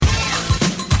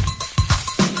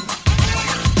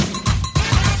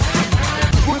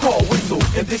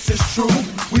this is true.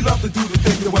 We love to do the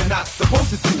things that we're not supposed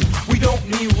to do. We don't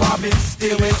mean robbing,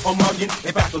 stealing, or mugging.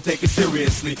 In fact, don't take it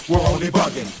seriously. We're only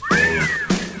bugging.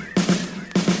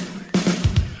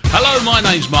 Hello, my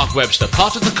name's Mark Webster,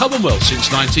 part of the Commonwealth since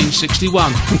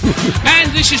 1961. And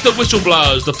this is the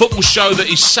Whistleblowers, the football show that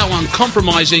is so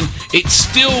uncompromising, it's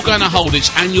still going to hold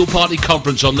its annual party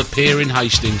conference on the pier in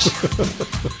Hastings.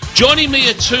 Joining me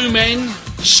are two men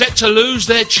set to lose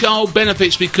their child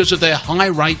benefits because of their high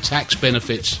rate tax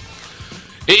benefits.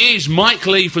 It is Mike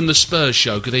Lee from the Spurs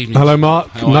Show. Good evening. Hello,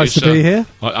 Mark. Nice to be here.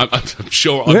 I'm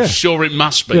sure it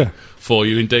must be for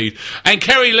you indeed. And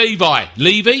Kerry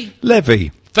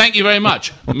Levy. Thank you very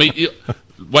much.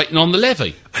 Waiting on the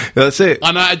levy. That's it.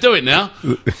 I know how to do it now.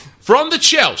 From the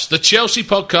Chelsea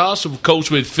podcast, of course,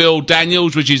 with Phil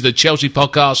Daniels, which is the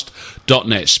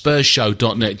chelseapodcast.net,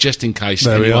 spursshow.net, just in case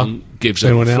anyone gives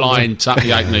a flying tuppy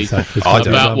halfpenny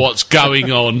about what's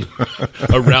going on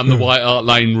around the White Hart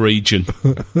Lane region.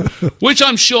 Which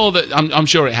I'm sure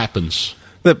it happens.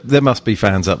 There must be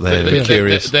fans up there that are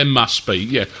curious. There must be,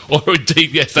 yeah. Or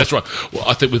indeed, yes, that's right. Well,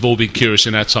 I think we've all been curious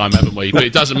in our time, haven't we? But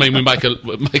it doesn't mean we make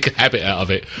a habit out of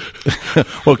it.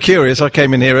 Well, curious, I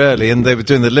came in here early and they were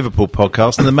doing the Liverpool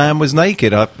podcast and the man was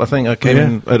naked. I think I came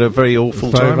in at a very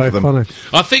awful time for them. Funny.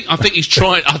 I think he's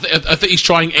trying. I think he's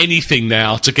trying anything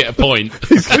now to get a point.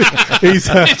 he's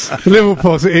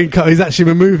Liverpool. He's actually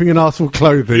removing an Arsenal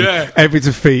clothing every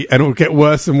defeat, and it will get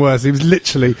worse and worse. He was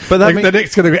literally. But the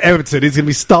next going to be Everton. He's going to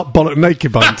be start bollock naked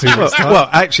by 2 weeks time. Well,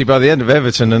 actually, by the end of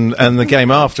Everton and the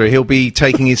game after, he'll be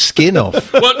taking his skin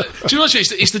off. Well, do you know what?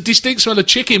 It's the distinct smell of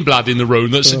chicken blood in the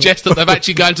room that suggests that they've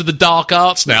actually gone to the dark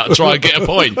arts now to try and get a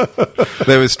point.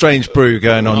 There was strange brew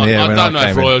going on here. I don't know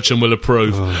if Royalton will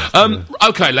approve.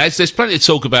 Okay, lads, there's plenty to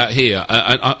talk about here,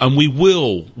 and we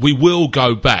will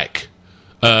go back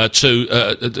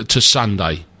to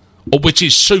Sunday. Which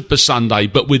is Super Sunday,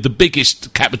 but with the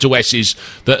biggest capital S's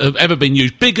that have ever been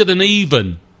used, bigger than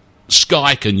even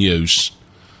Sky can use.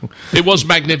 It was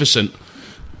magnificent.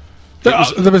 There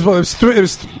was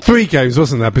three games,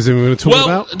 wasn't there? I presume we were going to talk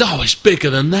about. No, it's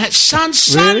bigger than that.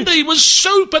 Sunday was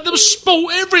super. There was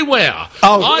sport everywhere.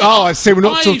 I see. We're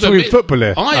not talking football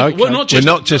here. We're not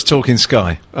just talking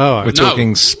Sky. We're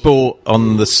talking sport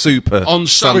on the Super on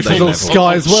Sunday. Which was on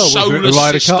Sky as well. Solar was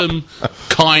it the system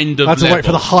kind of. I had to wait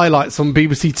for the highlights on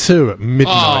BBC Two at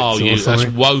midnight. Oh, yeah, that's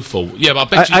woeful. Yeah,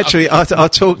 but I bet I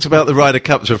talked about the Ryder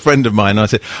Cup to a friend of mine. And I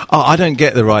said, I don't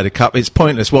get the Ryder Cup. It's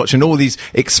pointless watching all these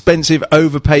expensive,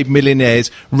 overpaid millionaires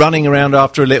running around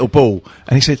after a little ball.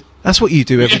 And he said, that's what you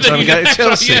do every time you go to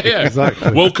Chelsea. Yeah.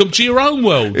 Exactly. Welcome to your own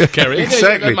world, Kerry.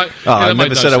 Exactly. I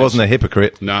never said I wasn't a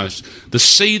hypocrite. No, the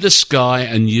sea, the sky,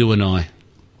 and you and I.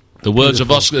 The words of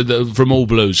Oscar from All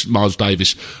Blues, Miles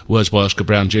Davis, words by Oscar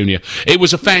Brown Jr. It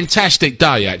was a fantastic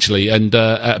day, actually, and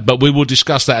but we will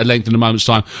discuss that at length in a moment's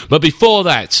time. But before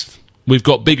that, we've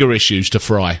got bigger issues to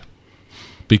fry,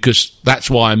 because that's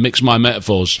why I mix my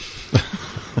metaphors.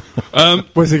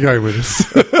 Where's he going with this?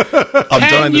 I'm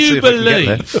dying to see if I can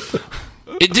get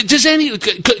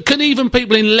there. Can even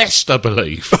people in Leicester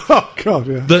believe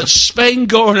that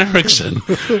Sven-Goran Eriksson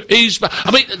is...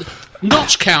 I mean,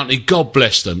 Notts County, God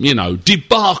bless them,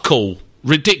 debacle,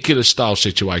 ridiculous style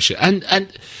situation,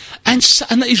 and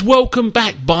he's welcomed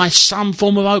back by some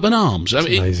form of open arms. It's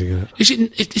amazing,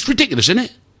 isn't it? It's ridiculous, isn't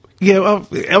it? Yeah, well,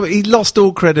 he lost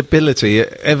all credibility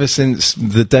ever since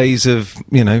the days of,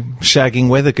 shagging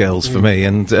weather girls for me,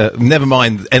 and never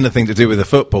mind anything to do with the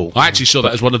football. I actually saw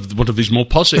that as one of his more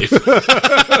positive.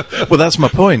 Well, that's my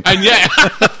point. And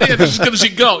that's as good as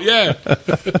it got, yeah.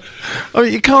 I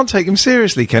mean, you can't take him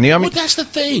seriously, can you? I mean, that's the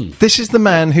thing. This is the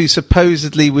man who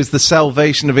supposedly was the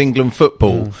salvation of England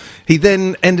football. He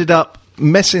then ended up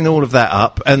messing all of that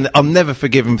up, and I'll never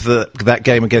forgive him for that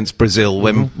game against Brazil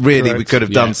when really we could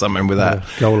have done something with that.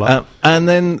 Goal up. And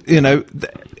then,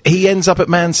 he ends up at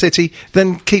Man City,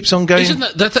 then keeps on going. Isn't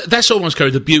that's almost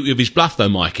the beauty of his bluff, though,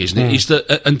 Mike, isn't it? Is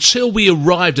that until we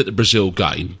arrived at the Brazil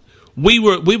game, we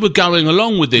were going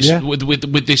along with this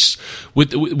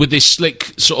with this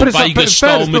slick sort of Vegas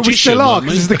style magician. But we still are,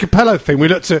 because it's the Capello thing. We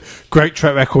looked at great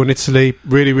track record in Italy,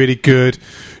 really, really good.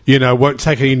 Won't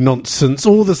take any nonsense,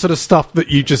 all the sort of stuff that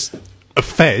you just are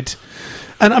fed.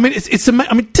 And I mean,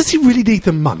 does he really need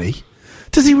the money?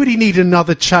 Does he really need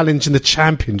another challenge in the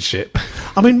Championship?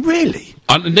 I mean, really?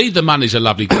 Need the money is a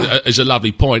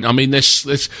lovely point. I mean,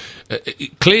 there's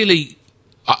clearly,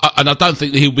 and I don't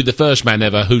think that he'll be the first man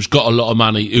ever who's got a lot of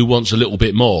money who wants a little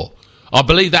bit more. I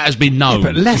believe that has been known,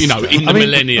 in the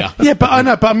millennia. Yeah, but I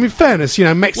know. But I mean, in fairness,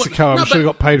 Mexico, I'm sure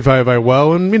got paid very, very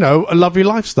well, and a lovely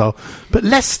lifestyle. But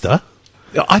Leicester,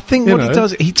 I think You what he know.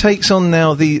 does, he takes on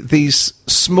now these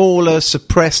smaller,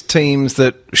 suppressed teams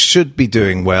that should be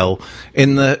doing well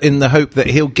in the hope that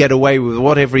he'll get away with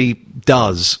whatever he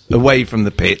does away from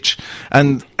the pitch,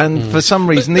 and for some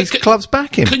reason these clubs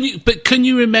back him. Can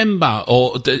you remember,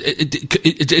 or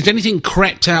has anything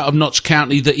crept out of Notts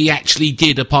County that he actually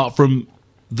did apart from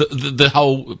the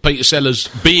whole Peter Sellers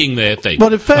being there thing?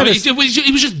 Well, in fairness- he was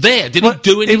just there. Did he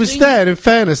do anything? He was there, and in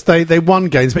fairness, they won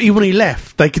games, but even when he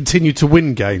left, they continued to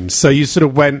win games. So you sort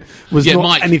of went, not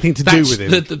Mike, anything to do with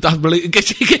him.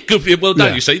 Good for you. Well done.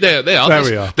 Yeah. You see, there There there's,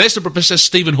 we are. There's the Professor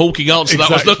Stephen Hawking answer that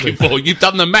I was Exactly. looking for. You've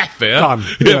done the math there. Done.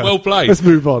 Yeah, well played. Let's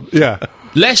move on. Yeah.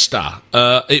 Leicester,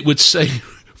 it would say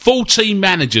 14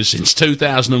 managers since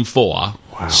 2004,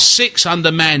 Wow. 6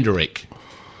 under Mandaric.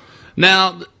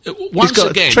 Now, once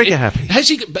got again, trigger happy. Has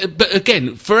he? But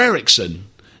again, for Ericsson,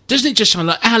 doesn't it just sound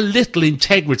like how little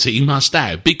integrity he must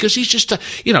have? Because he's just,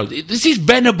 this is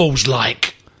Venables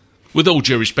like. With all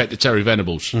due respect to Terry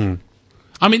Venables,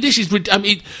 I mean, this is. I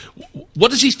mean,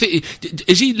 what does he think?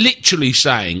 Is he literally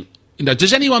saying?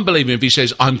 Does anyone believe him if he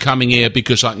says, I'm coming here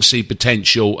because I can see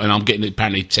potential and I'm getting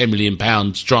apparently £10 million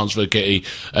transfer kitty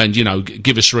and,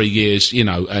 give us 3 years,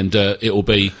 and it'll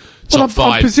be top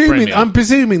five Premier. I'm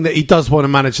presuming that he does want to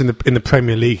manage in the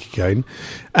Premier League again,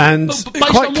 and But based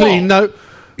quite on clean. what? No,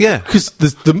 Yeah. because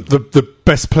the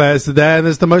best players are there, and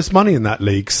there's the most money in that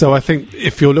league. So I think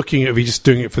if you're looking at if he's just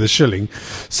doing it for the shilling,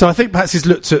 so I think perhaps he's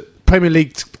looked at Premier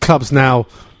League clubs now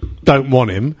don't want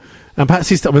him. And perhaps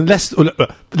he's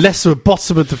Leicester are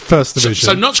bottom of the first division.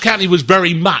 So Notts County was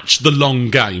very much the long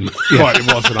game. Well,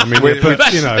 it wasn't. I mean, but,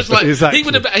 That's like, exactly.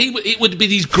 it would be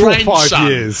his 4 or 5 grandson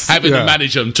years. having to Yeah.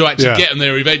 manage them to actually Yeah. get them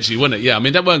there eventually, wouldn't it? Yeah, I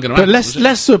mean, that weren't going to But happen. was it?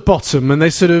 Leicester are bottom, and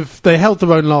they held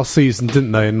their own last season,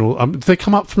 didn't they? And did they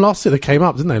come up from last year? They came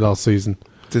up, didn't they, last season?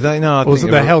 Did they? No, I Or was it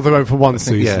think they held their own for one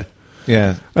season? Yeah,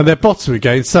 yeah. And they're bottom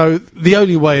again, so the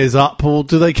only way is up, or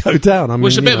do they go down? I mean, Well,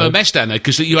 it's a bit you of a know. mess down there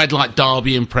because you had like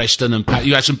Derby and Preston and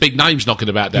you had some big names knocking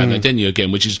about down there, didn't you?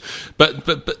 Again, which is but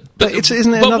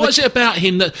isn't it but another- what is it about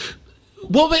him that?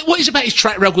 What is about his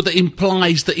track record that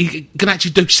implies that he can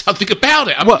actually do something about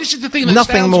it? I mean, this is the thing that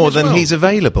nothing astounds me more as than well. he's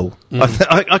available.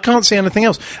 I can't see anything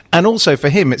else. And also for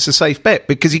him, it's a safe bet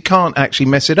because he can't actually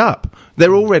mess it up.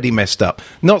 They're already messed up.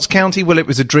 Notts County, well, it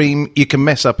was a dream. You can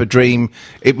mess up a dream.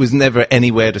 It was never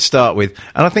anywhere to start with.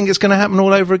 And I think it's going to happen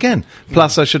all over again.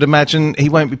 Plus, I should imagine he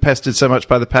won't be pestered so much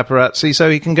by the paparazzi, so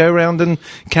he can go around and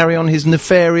carry on his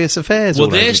nefarious affairs. Well,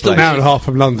 all over there's the the place. An hour and a half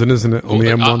from London, isn't it, on the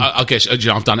M1? I guess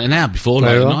I've done it an hour before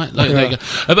There late you at are. night. There you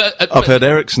go. I've heard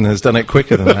Ericsson has done it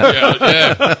quicker than that.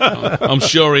 Yeah, I'm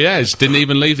sure he has. Didn't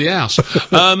even leave the house.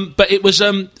 But it was.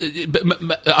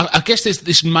 I guess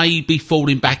this may be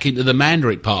falling back into the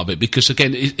Mandaric part of it because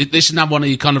again, this is another one of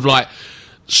you kind of like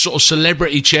sort of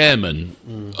celebrity chairman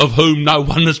of whom no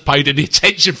one has paid any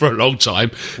attention for a long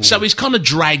time. So he's kind of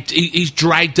dragged. He's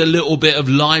dragged a little bit of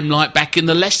limelight back in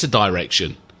the Leicester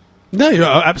direction. No, you're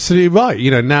absolutely right.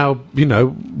 Now,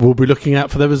 we'll be looking out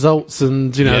for the results,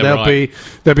 and Yeah, they'll right.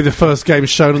 be the first game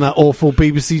shown on that awful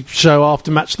BBC show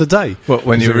after Match of the Day. What,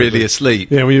 when you're really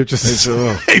asleep? Yeah, when you're just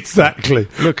exactly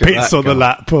Look at pizza that on the guy.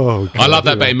 lap. Oh, I love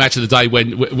that God, betting Match of the Day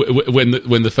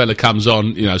when the fella comes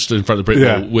on, stood in front of the brick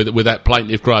Yeah. wall with that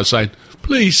plaintive cry saying,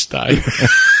 "Please stay."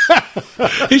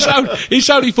 It's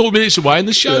only 4 minutes away, and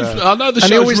the show's. Yeah. I know the And he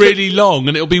show's always really long,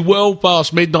 and it'll be well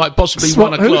past midnight, possibly So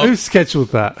 1 o'clock. who scheduled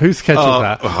that? Who scheduled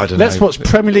that? I don't Let's know. watch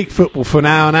Premier League football for an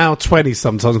hour 20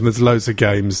 sometimes when there's loads of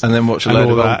games. And then watch a and load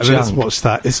all of that. old And then let's junk. watch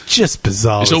that. It's just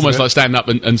bizarre. It's isn't almost it? like standing up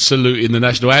and saluting the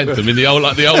national anthem in the old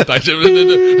days, and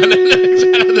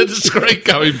then the screen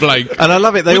going blank. And I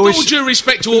love it. They With always all due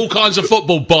respect to all kinds of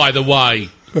football, by the way,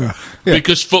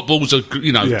 because footballs are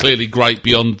clearly great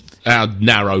beyond our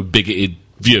narrow, bigoted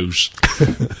views.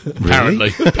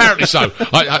 Apparently so.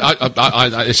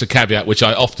 It's a caveat which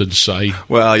I often say.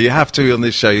 Well, you have to on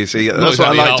this show, you see. That's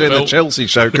exactly what I like doing the heartfelt. Chelsea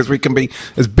show, because we can be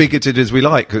as bigoted as we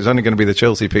like, because it's only going to be the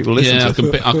Chelsea people listening Yeah,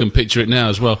 to I can picture it now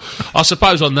as well. I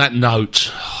suppose on that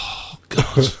note, oh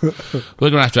God,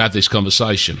 we're going to have this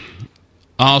conversation.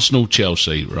 Arsenal,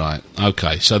 Chelsea, right?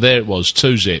 Okay, so there it was,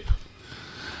 2-0.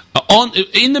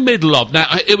 In the middle of now,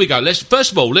 here we go. Let's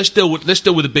deal with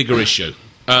the bigger issue.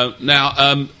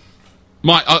 Now,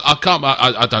 Mike, I can't.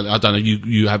 I don't know.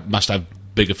 You must have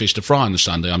bigger fish to fry on the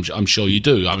Sunday. I'm sure you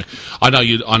do. I mean, I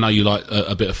know you like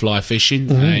a bit of fly fishing,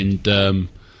 and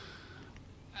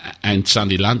and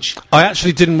Sunday lunch. I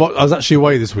actually didn't watch. I was actually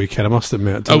away this weekend. I must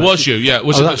admit. Oh, was you? Yeah.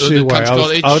 Was I it was actually the away.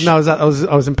 Cottage?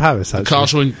 I was in Paris. Actually.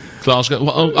 Castle in Glasgow.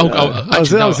 Well, I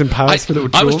was in Paris for little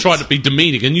I was jaunts. trying to be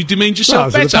demeaning, and you demeaned No, I yourself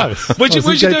was in better. Paris. What'd I you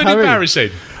was do in in Paris. Paris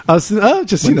then? I was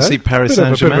just Went to see Paris bit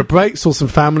of a Saint-Germain. break. Saw some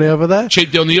family over there.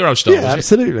 Cheap deal on the Eurostar. Yeah, was it?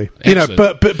 absolutely. Excellent.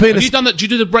 But being Have you done that? Do you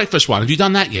do the breakfast one? Have you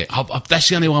done that yet? That's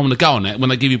the only one I want to go on. That when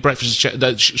they give you breakfast,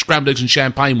 the scrambled eggs and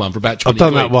champagne one for about 20 I've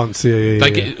done quid. that once. Yeah.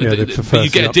 They get, but you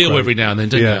get a deal every now and then,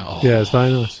 don't you? Oh. Yeah, it's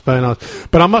very nice, very nice.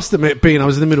 But I must admit, I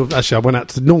was in the middle of. Actually, I went out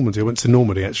to Normandy. I went to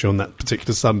Normandy actually on that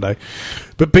particular Sunday.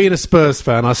 But being a Spurs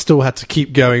fan, I still had to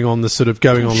keep going on the sort of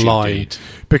going Of course you online did.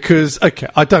 because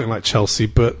I don't like Chelsea,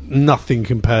 but nothing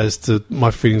compares to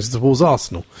my feelings towards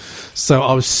Arsenal. So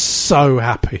I was so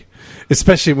happy.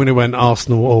 Especially when it went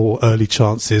Arsenal or early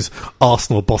chances,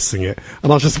 Arsenal bossing it.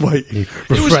 And I was just waiting.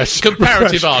 was a Refresh,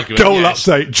 comparative argument, Goal yes.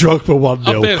 update, Drogba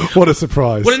 1-0. bet. What a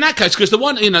surprise. Well, in that case, because the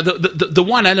one, the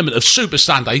one element of Super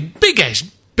Sunday, big S,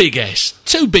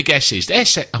 two big S's.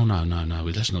 Oh no,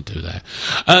 let's not do that.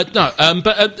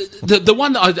 But the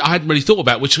one that I hadn't really thought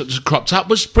about, which has cropped up,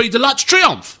 was Prix de l'Arc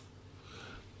Triomphe.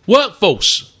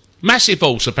 Workforce. Massive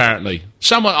horse, apparently.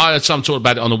 I had some talk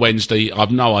about it on a Wednesday.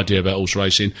 I've no idea about horse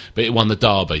racing, but it won the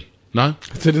Derby. No?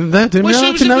 Didn't we? I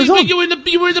didn't know it was on.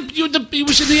 You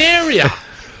was in the area.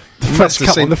 The French, have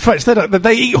come seen- on, the French,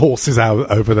 they eat horses out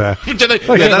over there. Do they-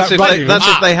 Yeah, That's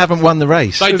if they haven't won the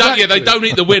race. They don't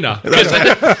eat the winner.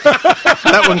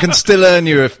 That one can still earn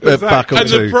you a buck or And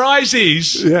the two. prize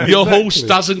is Yeah, your exactly. horse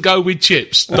doesn't go with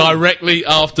chips directly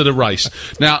after the race.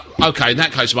 Now, okay, in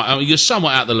that case, mate, I mean, you're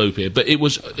somewhat out of the loop here, but it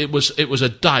was a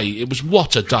day. It was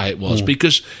what a day it was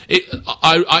because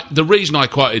the reason I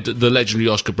quoted the legendary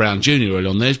Oscar Brown Jr. early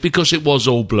on there is because it was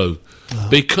all blue.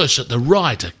 Because at the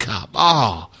Ryder Cup,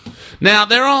 now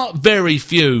there are very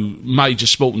few major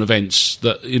sporting events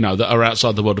that that are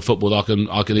outside the world of football that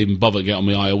I can even bother to get on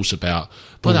my eye horse about.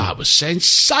 But that was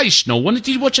sensational. Did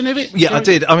you watch any of it? Yeah, I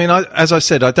did. I mean, as I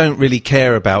said, I don't really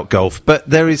care about golf, but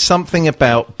there is something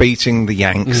about beating the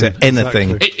Yanks at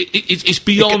anything. exactly. It's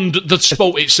beyond the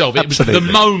sport itself. The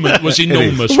Absolutely. moment was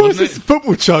enormous, What was wasn't this it?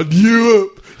 football chant?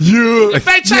 Europe.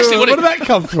 Fantastic, Where wasn't did that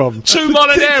come from? Two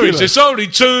Molinari's. There's only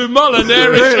two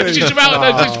Molinari's. Really?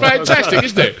 It's fantastic,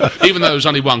 isn't it? Even though there was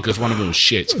only one because one of them was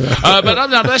shit. But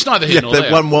no, that's neither here nor that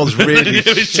there. one was really It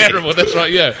was shit. terrible. That's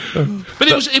right. Yeah, but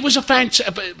it was a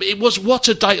fantastic. It was what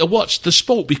a day to watch the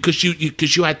sport because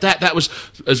you had that. That was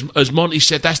as Monty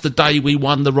said. That's the day we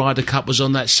won the Ryder Cup. Was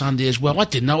on that Sunday as well. I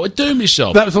didn't know what to do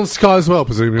myself. That was on Sky as well,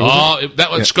 presumably. wasn't That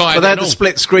was Sky. But they had and the all.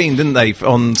 split screen, didn't they,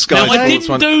 on Sky No, I Sports didn't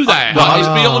one? do that. Well, It's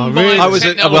beyond really? my I was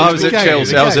at technological game,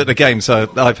 Chelsea. the I was game. at the game,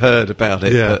 so I've heard about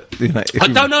it. Yeah. But, I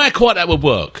don't know how quite that would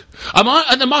work. At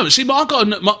the moment, see, my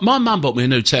mum bought me a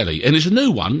new telly, and it's a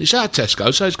new one. It's out of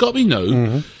Tesco, so it's got to be new.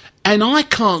 Mm-hmm. And I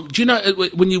can't. Do you know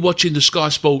when you're watching the Sky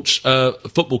Sports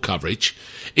football coverage,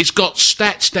 it's got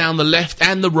stats down the left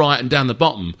and the right and down the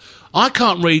bottom. I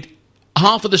can't read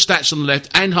half of the stats on the left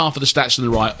and half of the stats on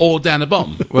the right, or down the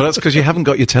bottom. Well, that's because you haven't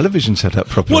got your television set up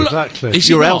properly. Exactly. is it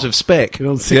You're not? out of spec. You're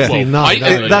on Yeah. 69. Well, aren't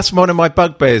you? That's one of my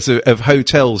bugbears of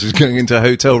hotels, is going into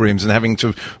hotel rooms and having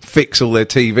to fix all their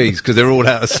TVs because they're all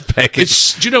out of spec. Do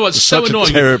you know what's so such annoying?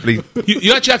 a terribly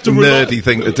You actually have to rely, nerdy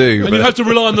thing to do. and but- you have to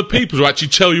rely on the people to actually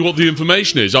tell you what the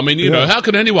information is. I mean, you know, how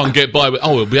can anyone get by with?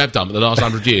 Oh, well, we have done it the last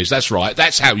 100 years. That's right.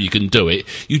 That's how you can do it.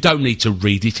 You don't need to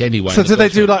read it anyway. So do they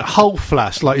do like whole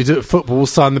flash, like you do at football? All of a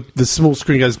sudden the small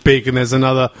screen goes big and there's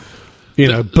another,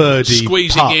 birdie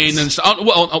squeezing putts. in and stuff.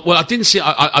 Well, I didn't see.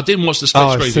 I didn't watch the split Oh,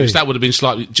 I screen see. because that would have been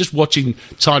slightly. Just watching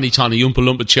tiny Oompa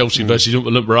Loompa Chelsea versus Oompa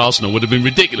Loompa Arsenal would have been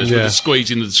ridiculous with Yeah. the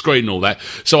squeezing of the screen and all that.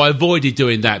 So I avoided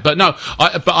doing that. But no,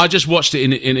 I just watched it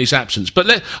in his absence.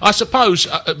 But I suppose,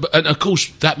 and of course,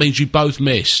 that means you both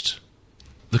missed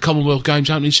the Commonwealth Games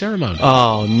opening ceremony.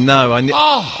 Oh no!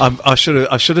 I should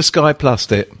have Sky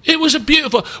Plussed it. It was a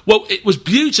beautiful. Well, it was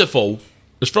beautiful.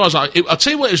 As far as I'll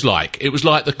tell you what it was like. It was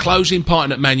like the closing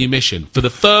party at Manumission for the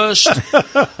first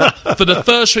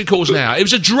 3 quarters of an hour. It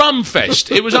was a drum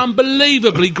fest. It was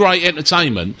unbelievably great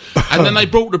entertainment. And then they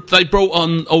brought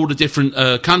on all the different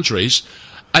countries.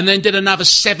 And then did another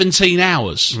 17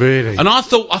 hours. Really? And I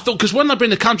thought, because when they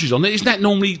bring the countries on, isn't that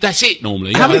normally? That's it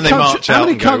normally. How And many, then they march how out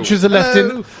many and go, countries are left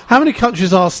in? How many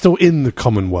countries are still in the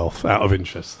Commonwealth? Out of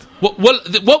interest. What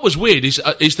was weird is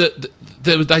that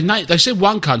they said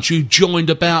one country joined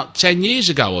about 10 years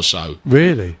ago or so,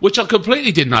 Really? which I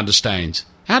completely didn't understand.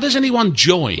 How does anyone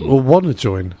join? Or want to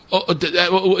join?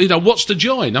 What's to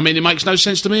join? I mean, it makes no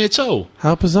sense to me at all.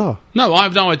 How bizarre! No, I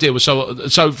have no idea. So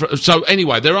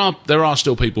anyway, there are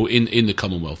still people in the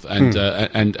Commonwealth, and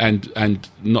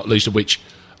not least of which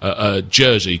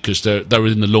jersey because they were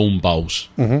in the lawn bowls.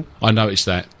 Mm-hmm. I noticed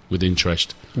that with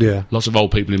interest. Yeah, lots of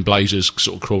old people in blazers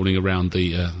sort of crawling around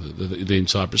the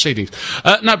entire proceedings.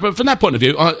 No, but from that point of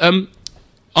view,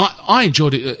 I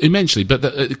enjoyed it immensely, but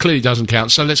it clearly doesn't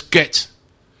count. So let's get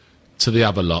to the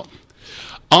other lot.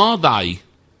 Are they,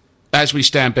 as we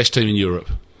stand, best team in Europe?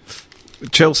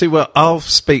 Chelsea, well, I'll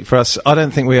speak for us. I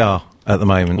don't think we are at the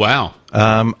moment. Wow.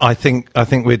 I think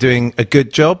we're doing a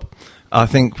good job. I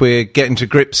think we're getting to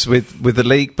grips with the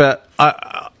league, but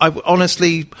I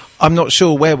honestly, I'm not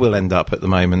sure where we'll end up at the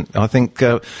moment. I think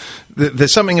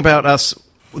there's something about us.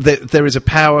 There is a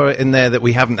power in there that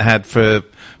we haven't had for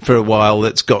a while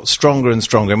that's got stronger and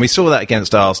stronger. And we saw that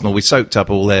against Arsenal. We soaked up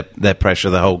all their pressure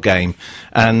the whole game.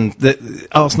 And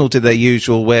Arsenal did their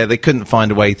usual where they couldn't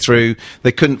find a way through.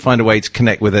 They couldn't find a way to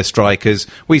connect with their strikers.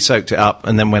 We soaked it up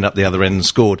and then went up the other end and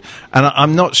scored. And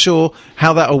I'm not sure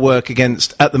how that will work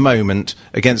at the moment,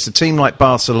 against a team like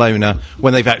Barcelona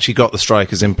when they've actually got the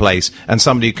strikers in place and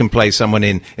somebody who can play someone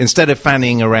in. Instead of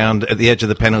fanning around at the edge of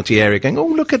the penalty area going, oh,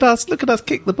 look at us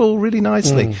kick the ball really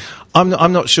nicely. I'm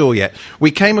not sure yet.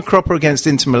 We came a cropper against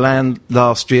Inter Milan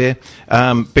last year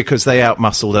because they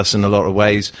outmuscled us in a lot of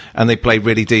ways and they played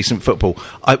really decent football.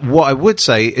 What I would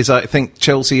say is I think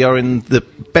Chelsea are in the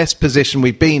best position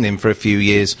we've been in for a few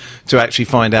years to actually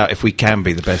find out if we can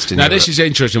be the best in Europe. Now, this is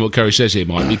interesting what Kerry says here,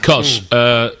 Mike, because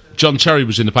John Terry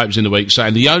was in the papers in the week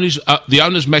saying the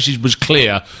owner's message was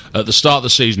clear at the start of the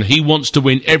season. He wants to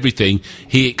win everything.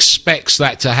 He expects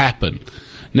that to happen.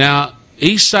 Now,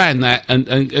 he's saying that,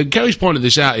 and Gary's pointed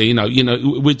this out here.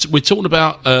 We're talking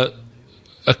about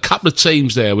a couple of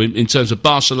teams there in terms of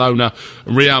Barcelona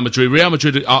and Real Madrid. Real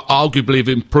Madrid arguably have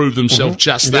improved themselves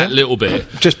just that little bit,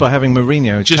 just by having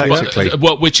Mourinho tactically.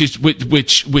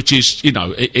 Which is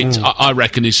I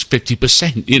reckon is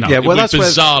 50%. That's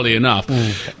bizarrely enough.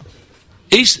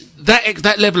 Is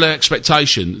that level of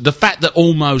expectation? The fact that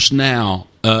almost now.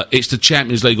 It's the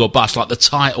Champions League or bust, like the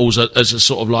titles as a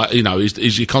sort of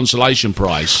is your consolation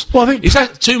prize. Well, I think is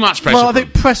that too much pressure? Well, I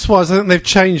think press-wise, I think they've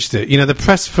changed it. The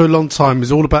press for a long time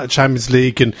is all about the Champions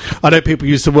League, and I know people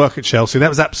used to work at Chelsea. That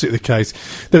was absolutely the case.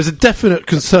 There was a definite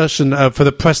concession for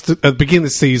the press at the beginning of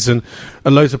the season,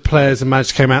 and loads of players and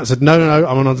managers came out and said, "No,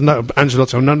 I'm on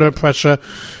Ancelotti, I'm under no pressure."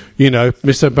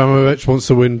 Mr. Abramovich wants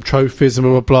to win trophies and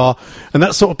blah, blah, blah. And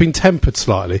that's sort of been tempered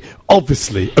slightly.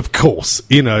 Obviously, of course,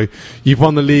 you've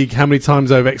won the league how many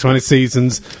times over X amount of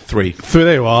seasons? 3.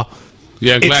 There you are.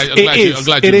 Yeah, I'm glad you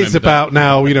it is about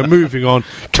now, moving on.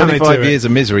 25 years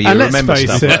of misery, you remember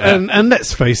stuff like that. And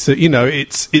let's face it,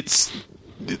 it's...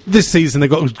 This season, they've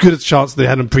got as good a chance they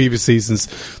had in previous seasons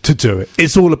to do it.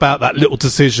 It's all about that little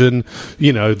decision,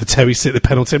 the Terry sit, the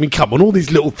penalty. I mean, come on, all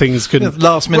these little things can...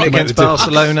 last minute against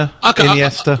Barcelona,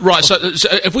 Iniesta. Right, so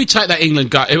if we take that England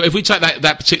game, if we take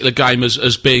that particular game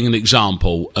as being an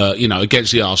example,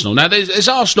 against the Arsenal. Now, there's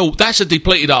Arsenal, that's a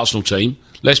depleted Arsenal team,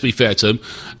 let's be fair to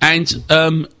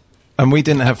them, and we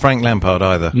didn't have Frank Lampard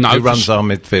either, who runs our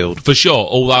midfield. For sure,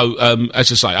 although,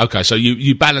 as I say, okay, so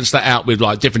you balance that out with,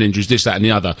 different injuries, this, that and the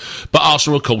other. But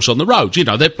Arsenal, of course, on the road,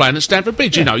 they're playing at Stamford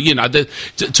Bridge,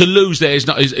 to lose there is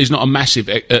not a massive,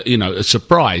 a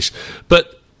surprise.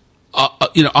 But,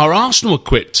 are Arsenal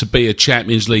equipped to be a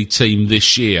Champions League team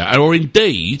this year? Or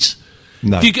indeed...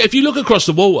 No. If you look across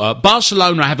the water,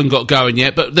 Barcelona haven't got going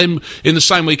yet, but then in the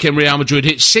same weekend, Real Madrid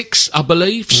hit 6, I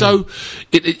believe. So,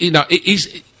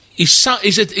 Is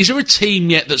there a team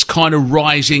yet that's kind of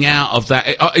rising out of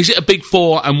that? Is it a big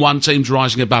 4 and one team's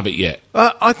rising above it yet?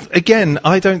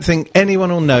 I don't think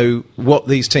anyone will know what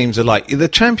these teams are like. The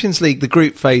Champions League, the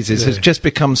group phases, has just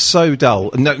become so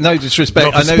dull. No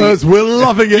disrespect. I know Spurs, we're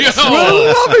loving it.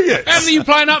 We're loving it. How many are you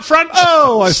playing up front?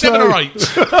 7 or 8.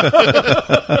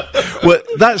 Well,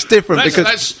 that's different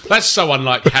because that's so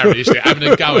unlike Harry, isn't it?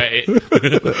 Having a go at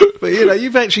it. But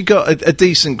you've actually got a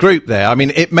decent group there. I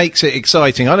mean, it makes it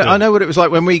exciting. I know what it was like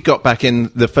when we got back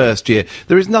in the first year.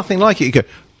 There is nothing like it. You go,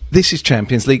 this is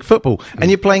Champions League football.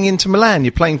 And you're playing Inter Milan,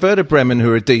 you're playing Werder Bremen,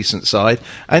 who are a decent side,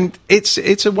 and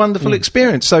it's a wonderful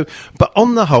experience. So, but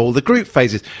on the whole, the group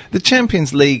phases, the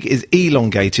Champions League is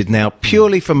elongated now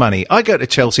purely for money. I go to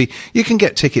Chelsea, you can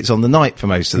get tickets on the night for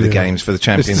most of the games for the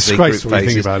Champions League group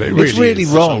phases. About it. It's really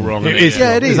wrong. It is.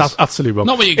 Yeah, it is. It's utterly wrong.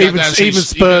 Not when you go even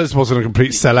Spurs wasn't a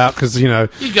complete sellout because you go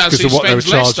and see what they were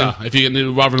Leicester charging. if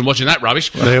you rather than watching that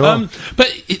rubbish. But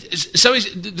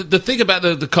the thing about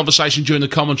the conversation during the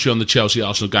commentary on the Chelsea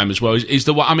Arsenal game as well is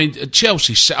the way. I mean,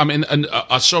 Chelsea. I mean, and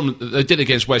I saw them. They did it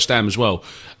against West Ham as well.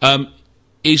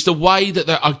 Is the way that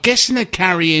I'm guessing they're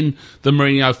carrying the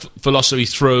Mourinho philosophy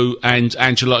through, and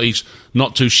Ancelotti's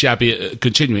not too shabby at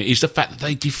continuing. Is the fact that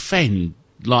they defend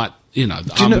like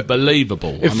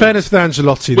unbelievable. In fairness with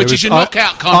Ancelotti, which is your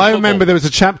knockout kind of I remember football. there was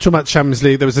a talking about Champions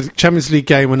League. There was a Champions League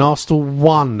game when Arsenal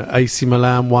won AC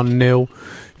Milan 1-0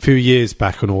 a few years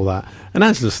back and all that. And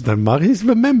Ancelotti's no mug. He's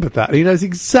remembered that. He knows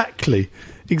exactly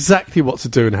what to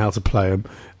do and how to play them.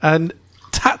 And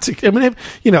tactic. I mean,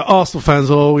 Arsenal fans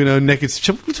are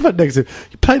negative. What's about negative?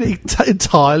 You played it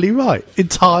entirely right.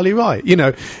 Entirely right.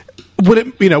 Will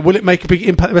it make a big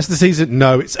impact the rest of the season?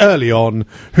 No, it's early on.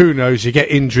 Who knows? You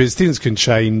get injuries, things can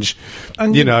change.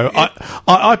 And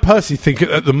I personally think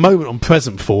at the moment on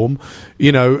present form,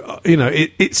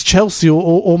 it's Chelsea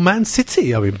or Man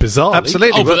City. I mean, bizarrely.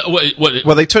 Absolutely.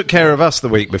 Well, they took care of us the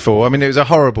week before. I mean, it was a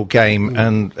horrible game,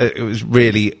 and it was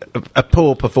really a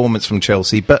poor performance from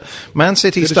Chelsea. But Man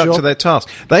City stuck to their task.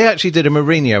 They actually did a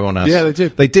Mourinho on us. Yeah, they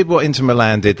did. They did what Inter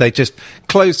Milan did. They just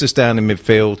closed us down in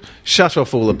midfield, shut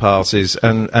off all the passes,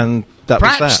 and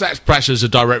perhaps as a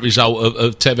direct result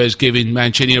of Tevez giving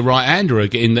Mancini a right-hander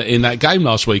in that game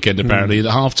last weekend, apparently, at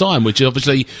half-time, which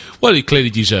obviously, he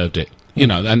clearly deserved it.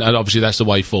 And obviously that's the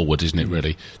way forward, isn't it,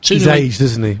 really? He's aged,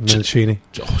 isn't he, Mancini?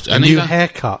 A new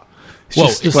haircut.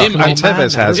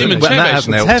 Tevez has, and that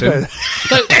hasn't helped him.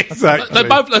 Exactly. They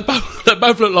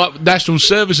both look like National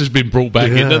Service has been brought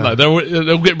back in, don't they? They're all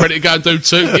getting ready to go and do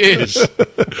 2 years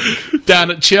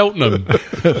down at Cheltenham.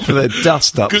 For their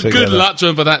dust up together. Good luck to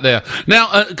them for that there.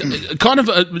 Now, kind of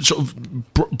sort of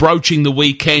broaching the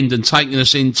weekend and taking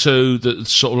us into the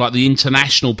sort of like the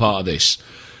international part of this.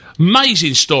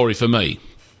 Amazing story for me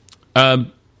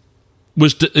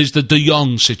is the De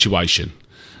Jong situation.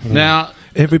 Now,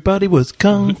 everybody was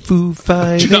kung fu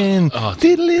fighting. Do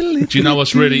you know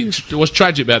what's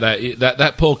tragic about that?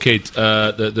 That poor kid,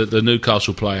 the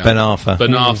Newcastle player, Ben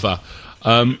Arfa.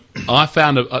 I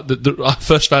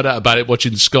first found out about it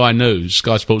watching Sky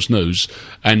Sports News,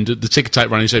 and the ticker tape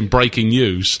running saying breaking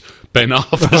news. Ben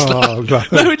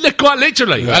Arfa. No, quite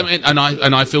literally. Yeah. I mean,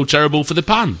 and I feel terrible for the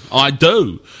pun. I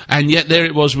do. And yet there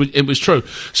it was. It was true.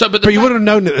 So, but you would have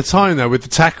known at the time though with the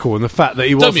tackle and the fact that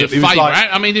he wasn't. Do me a favour.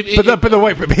 I mean,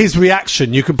 but his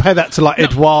reaction, you compare that to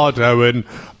Eduardo and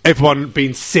everyone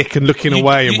being sick and looking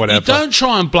away and whatever. You don't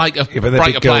try and break a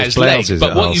player's leg,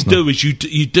 but what you do is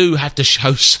you do have to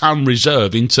show some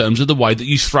reserve in terms of the way that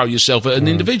you throw yourself at an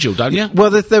individual, don't you?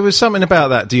 Well, there was something about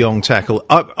that De Jong tackle.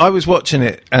 I was watching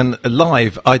it, and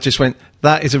live, I just went,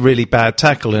 that is a really bad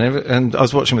tackle. And I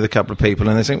was watching with a couple of people,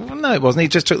 and they're saying, well, no, it wasn't. He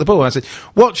just took the ball. And I said,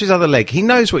 watch his other leg. He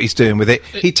knows what he's doing with it.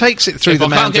 He takes it through the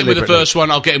man. If I can't get him with the first one,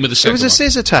 I'll get him with the second one. It was a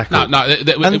scissor tackle. No.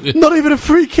 Not even a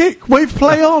free kick. Wave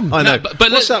play on. I know. But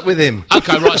what's up with him?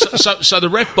 Okay, right. So the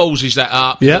ref balls is that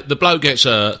up. Yeah. The bloke gets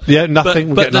hurt. Yeah,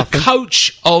 nothing. But the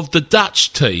coach of the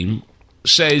Dutch team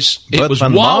says it was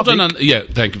wild and... Yeah,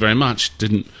 thank you very much.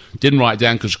 Didn't write it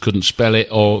down because couldn't spell it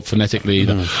or phonetically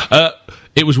either.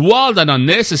 It was wild and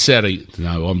unnecessary.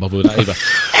 No, I'm bothered with that either.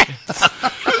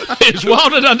 It was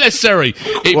wild and unnecessary.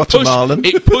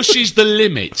 It pushes the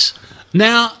limit.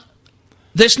 Now,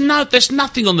 there's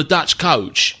nothing on the Dutch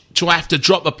coach to have to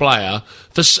drop a player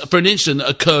for an incident that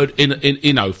occurred in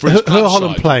for his who are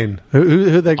Holland playing?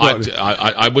 Who they got?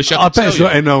 I wish I could tell bet it's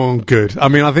not anyone good. I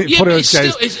mean, I think probably those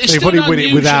games they probably win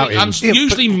it without him.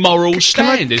 Usually moral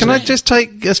stand. Can I just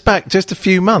take us back just a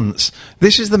few months?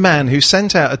 This is the man who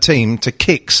sent out a team to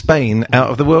kick Spain out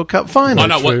of the World Cup final. I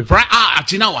know.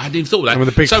 Do you know what? I hadn't even thought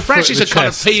of that. So France is a kind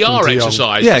of PR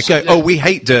exercise. Yeah. We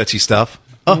hate dirty stuff.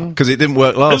 Because it didn't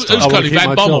work last time. Who's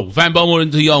Van Bommel? Van Bommel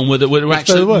and De Jong were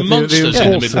absolute monsters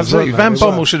in the middle. Absolutely. Van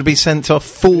Bommel should have been sent off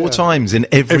 4 times in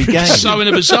every game. So in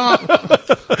a bizarre... do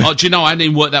you know, I didn't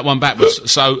even work that one backwards.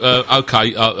 So,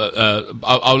 okay,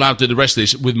 I'll now do the rest of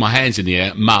this with my hands in the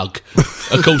air, mug.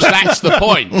 Of course, that's the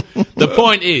point. The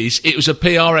point is, it was a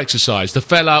PR exercise. The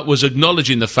fella was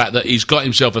acknowledging the fact that he's got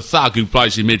himself a thug who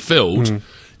plays in midfield,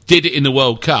 did it in the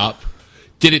World Cup,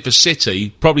 did it for City,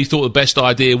 probably thought the best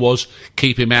idea was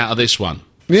keep him out of this one.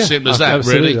 Yeah, simple as that,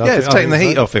 absolutely. Really. Yeah, it's taking the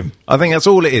heat off him. I think that's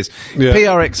all it is. Yeah.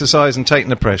 PR exercise and taking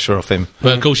the pressure off him.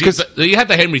 But of course, you had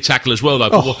the Henry tackle as well,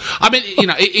 though. I mean,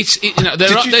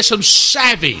 there's some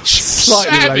savage.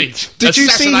 Did you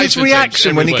see his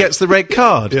reaction when he gets the red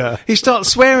card? Yeah. He starts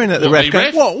swearing at the ref,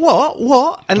 going,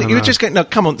 what? And you were just going, no,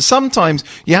 come on. Sometimes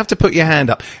you have to put your hand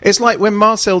up. It's like when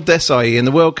Marcel Desailly in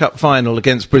the World Cup final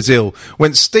against Brazil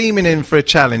went steaming in for a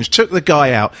challenge, took the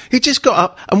guy out. He just got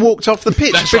up and walked off the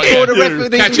pitch before the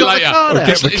referee. Catch you later.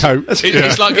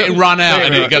 It's like getting run out.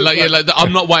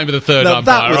 I'm not waiting for the third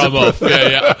umpire. I'm off.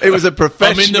 It was a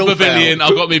professional. I'm in the pavilion.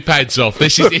 I've got my pads off.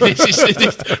 This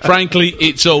is frankly,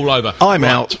 it's all over. I'm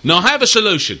out. Now I have a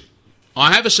solution.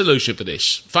 For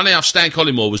this. Funny enough, Stan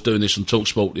Collymore was doing this on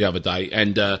TalkSport the other day,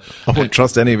 and I wouldn't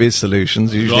trust any of his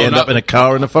solutions. You usually end up in a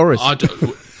car in a forest.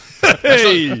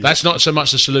 That's not so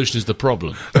much the solution as the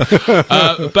problem.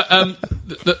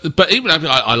 But even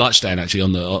I like Stan actually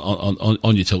on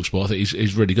your TalkSport. I think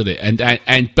he's really good at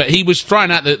it. But he was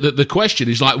throwing out the question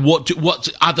is like, what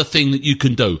other thing that you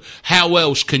can do? How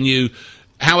else can you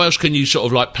sort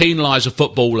of like penalise a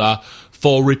footballer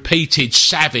for repeated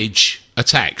savage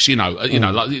attacks?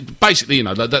 Like basically,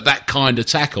 that kind of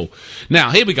tackle. Now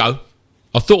here we go.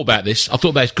 I thought about this. I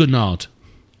thought about this good and hard.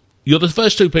 You're the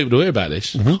first two people to hear about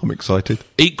this. Mm-hmm. I'm excited.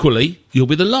 Equally, you'll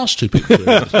be the last two people to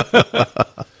hear about this.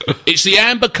 It's the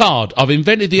amber card. I've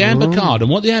invented the amber card, and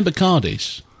what the amber card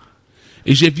is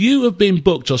if you have been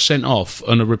booked or sent off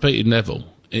on a repeated level,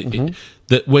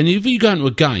 that whenever you go into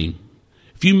a game,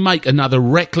 if you make another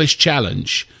reckless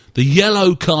challenge, the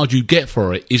yellow card you get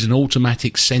for it is an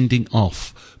automatic sending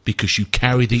off because you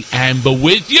carry the amber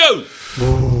with you.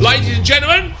 Ladies and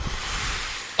gentlemen,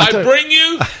 I bring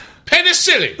you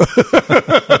penicillin.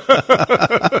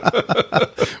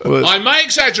 I may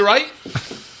exaggerate.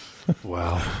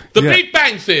 Wow. The Big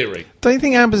Bang Theory. Don't you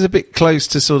think amber's a bit close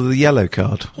to sort of the yellow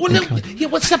card? Well, no,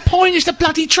 what's the point? It's the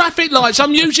bloody traffic lights.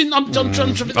 I'm trying I don't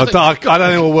think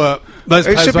it'll work. Those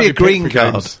It players should won't be a green picked for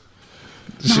card. games.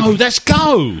 No, that's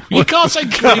go. You can't say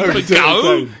green for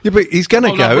go. Yeah, but he's going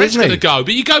to go, red's isn't he? going to go,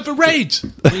 but you go for red.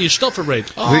 Well, you stop for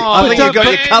red. I think you've got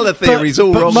your colour theories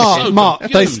all wrong. Mark,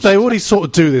 they already sort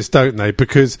of do this, don't they?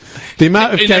 Because the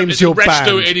amount of games you're Refs banned.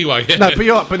 do it anyway. No,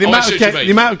 but the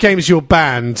amount of games you're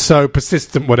banned, so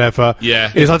persistent, whatever.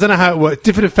 Yeah. Is I don't know how it works.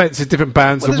 Different offences, different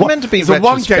bans. Well, there's meant to be there's a 1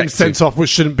 game retrospective. sent off, which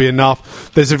shouldn't be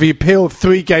enough. There's a repeal of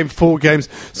 3 games, 4 games.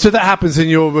 So that happens, and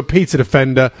you're a repeated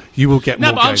offender. You will get more.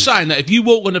 No, but I'm saying that if you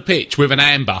walk on a pitch with an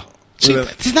amber. See,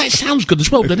 that sounds good as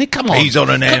well, doesn't it? Come on. He's on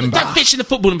an amber. That fits in the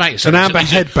football debate. An amber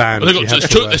headband. Well, there's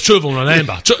two of them on an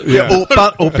amber.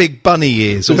 Or big bunny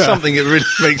ears, or something that really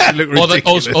makes you look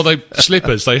ridiculous. Or they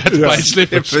slippers. They had to play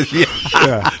slippers.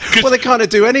 Well, they kind of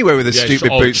do anyway with the stupid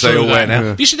boots they all wear now.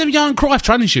 Have you seen them Johan Cruyff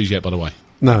training shoes yet, by the way?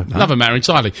 No. Love them out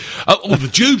entirely. The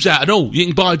Jube's out and all. You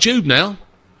can buy a Jube now.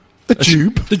 The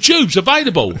Jube? The Jube's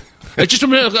available. Just a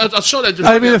minute, I saw that.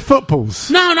 I mean the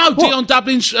footballs? No, Dion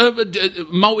Dublin's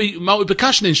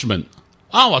multi-percussion instrument.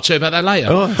 Oh, I'll tell you about that later.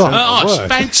 It's a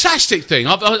fantastic thing.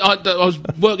 I was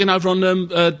working over on...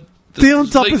 Dion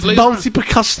Dublin's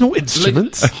multi-percussional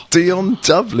instruments? Dion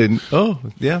Dublin. Oh,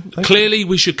 yeah. Okay. Clearly,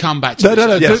 we should come back to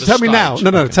No, this. tell me now.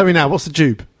 No, tell me now. What's the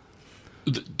Jube?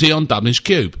 Dion Dublin's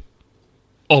cube.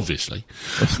 Obviously.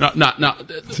 No.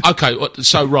 Okay,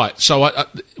 so right. So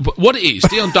what it is,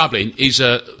 Dion Dublin is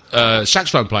a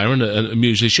saxophone player and a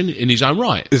musician in his own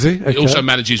right. Is he? Okay. He also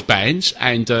manages bands,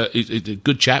 and he's a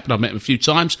good chap, and I've met him a few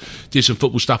times, did some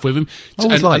football stuff with him. I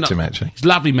always liked him, actually. He's a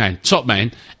lovely man, top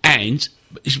man, and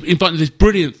he's invented this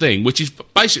brilliant thing, which is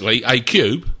basically a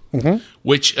cube,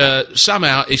 which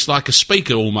somehow it's like a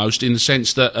speaker almost, in the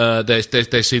sense that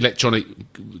there's electronic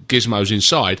gizmos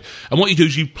inside, and what you do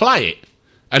is you play it.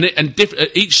 And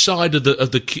each side of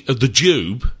the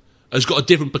tube has got a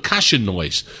different percussion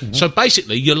noise. So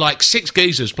basically, you're like 6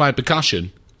 geezers playing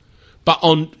percussion, but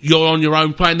you're on your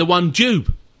own playing the one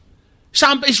tube.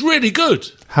 It's really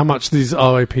good. How much these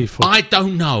RAP for? I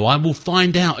don't know. I will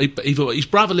find out. His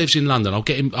brother lives in London. I'll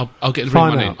get him. I'll get him to bring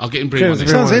one in. I'll get him to bring one in. It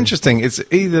sounds interesting. It's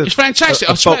either it's fantastic.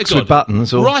 a I swear box to God, with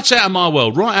buttons, or right out of my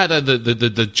world, right out of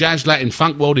the jazz, Latin,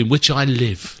 funk world in which I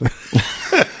live.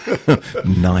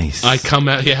 Nice. I come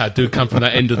out. Yeah, I do come from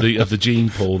that end of the gene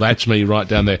pool. That's me right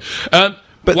down there.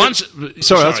 But I was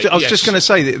just going to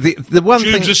say the one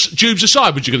thing. Tubes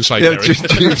aside, what you going to say,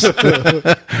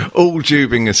 Terry? All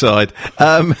tubing aside,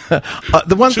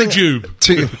 the one thing.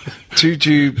 Two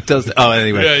tube does. Oh,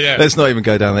 anyway, let's not even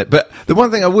go down there. But the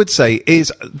one thing I would say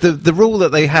is the rule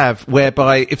that they have,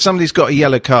 whereby if somebody's got a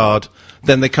yellow card,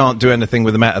 then they can't do anything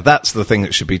with the matter. That's the thing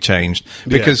that should be changed,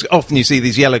 because often you see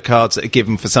these yellow cards that are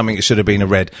given for something that should have been a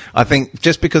red. I think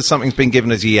just because something's been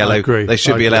given as a yellow, they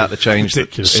should be allowed to change.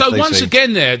 So once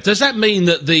again, does that mean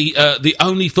that the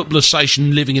only football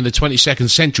association living in the 22nd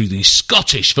century, the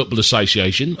Scottish Football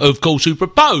Association, of course, who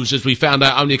proposed, as we found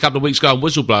out only a couple of weeks ago on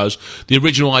Whistleblowers, the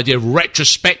original idea of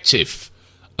retrospective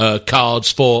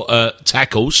cards for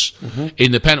tackles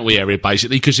in the penalty area,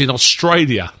 basically, because in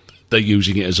Australia they're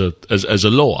using it as a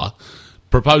law,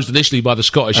 proposed initially by the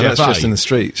Scottish FA. That's just in the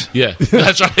streets. Yeah,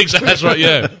 that's right. Exactly, that's right.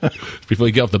 Yeah, before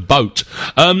you get off the boat.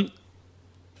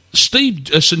 St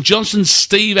Johnstone's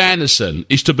Steve Anderson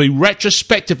is to be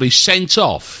retrospectively sent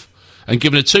off and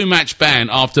given a 2-match ban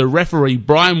after referee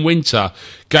Brian Winter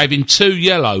gave him 2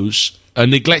 yellows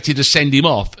and neglected to send him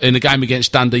off in a game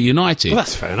against Dundee United. Well,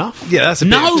 that's fair enough. Yeah, that's a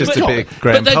bit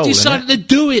grand but they've hole, decided to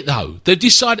do it, though. They've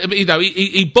decided,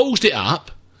 he ballsed it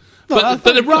up.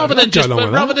 But rather than just, go along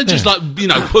with rather that. than just like, you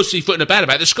know, pussyfooting about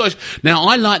the Scottish. Now,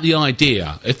 I like the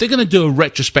idea, if they're going to do a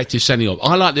retrospective sending off,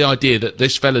 I like the idea that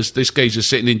this geezer's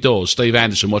sitting indoors, Steve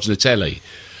Anderson, watching the telly,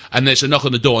 and there's a knock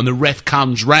on the door, and the ref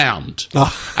comes round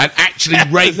and actually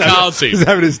red cards him He's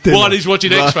having his dinner. while he's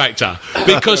watching X Factor.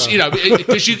 Because, you know,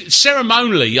 because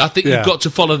ceremonially, I think you've got to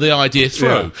follow the idea through.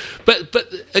 Yeah. But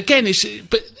again, isn't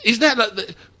that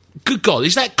like, good God,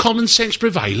 is that common sense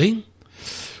prevailing?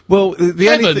 Well, the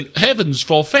only thing... Heavens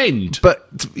forfend. But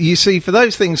you see, for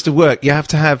those things to work, you have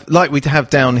to have, like we have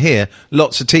down here,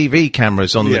 lots of TV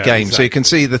cameras on the game, so you can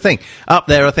see the thing. Up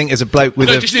there, I think there's a bloke with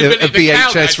a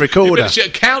VHS recorder. The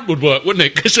count would work, wouldn't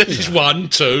it? Because there's 1,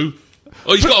 2.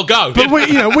 Oh, he's got to go. But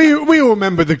we all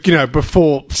remember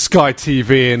before Sky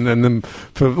TV and then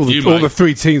for all the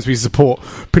 3 teams we support,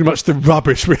 pretty much the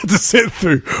rubbish we had to sit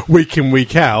through week in,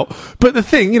 week out. But the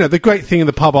thing, the great thing in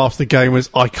the pub after the game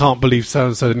was, I can't believe so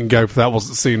and so didn't go for that,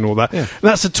 wasn't seen and all that. Yeah. And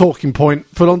that's a talking point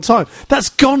for a long time. That's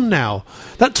gone now.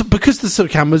 Because the sort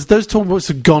of cameras, those talking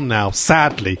points are gone now,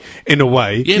 sadly, in a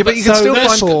way. Yeah, but you can still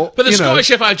find. But the Scottish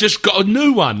FA have just got a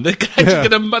new one. They're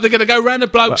going to go round the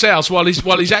bloke's house while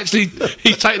he's actually.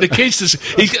 He's taking the kids to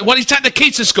he's taking the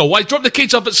kids to school. While he's dropping the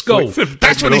kids off at school.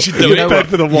 That's what he should do. You know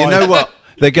what?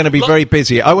 They're going to be very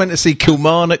busy. I went to see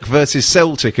Kilmarnock versus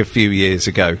Celtic a few years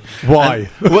ago. Why?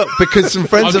 Well, because some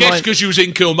friends of mine... because you was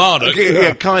in Kilmarnock.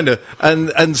 Yeah, kind of.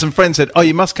 And some friends said,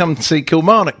 you must come to see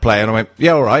Kilmarnock play. And I went,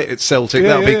 yeah, all right, it's Celtic.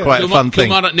 That'll be quite a fun thing.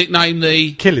 Kilmarnock nicknamed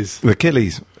the... Killies. The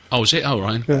Killies. Oh, is it? Oh,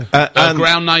 right. Yeah.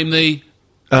 Ground name the...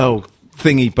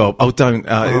 Thingy Bob. Don't.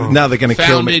 Now they're going to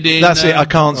kill me. That's it. I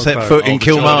can't set foot in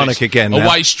Kilmarnock again now.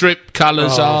 Away strip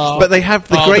colours are... But they have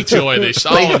the greatest... I'll enjoy this.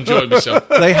 I'll enjoy myself.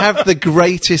 They have the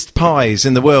greatest pies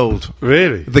in the world.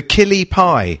 Really? The Killie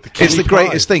pie. It's the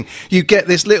greatest thing. You get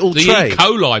this little tray. The E.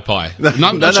 coli pie. No.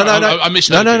 I missed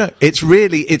that. No. It's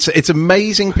really... It's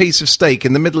amazing piece of steak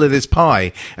in the middle of this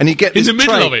pie. And you get this In the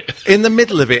middle of it? In the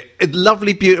middle of it. A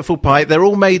lovely, beautiful pie. They're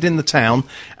all made in the town.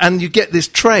 And you get this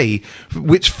tray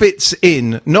which fits in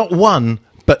not 1,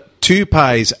 but 2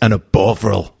 pies and a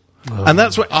bovril. And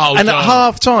that's what. At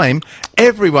half time,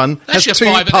 everyone has 2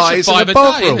 pies and a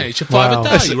bovril. It's a 5 a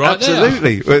day, right?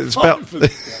 Absolutely. There. It's about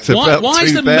why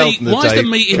is the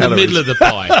meat in the middle of the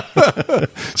pie?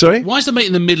 Sorry? Why is the meat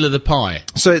in the middle of the pie?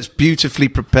 So it's beautifully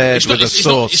prepared with a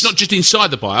sauce. It's not just inside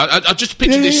the pie. I just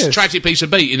picture this tragic piece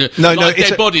of meat in a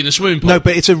dead body in a swimming pool. No,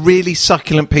 but it's a really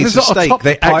succulent piece of steak.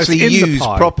 They actually use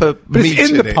proper meat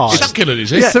in the pie. Succulent,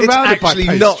 is it? It's surrounded by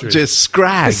pastry. Not just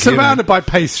scrag. It's surrounded by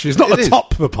pastry. It's not the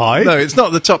top of the pie. No, it's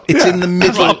not the top. It's in the middle.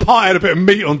 It's like a pie and a bit of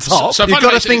meat on top. So you've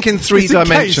got to think in 3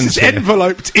 dimensions. It's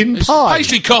enveloped in pie.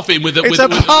 Pastry coffin with a... It's a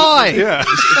pie! Yeah.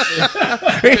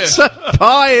 It's a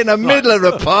pie in the middle of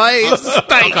a pie. It's a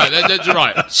steak. Okay, that's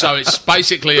right. So it's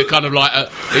basically a kind of like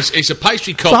it's a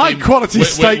pastry coffin. High quality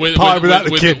steak pie without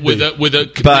the kidney.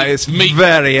 But it's meat,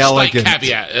 very elegant. Steak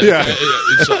caveat.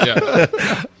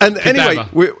 And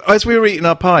anyway, as we were eating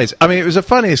our pies, I mean, it was the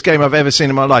funniest game I've ever seen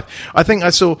in my life. I think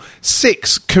I saw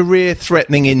 6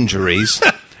 career-threatening injuries.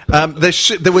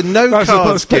 There were no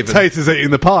cards given. Spectators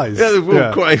eating the pies.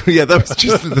 Yeah, that was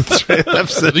just the threat.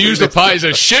 They use the pies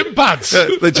as shin pads.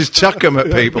 They just chuck them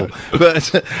at people.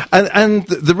 But and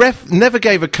the ref never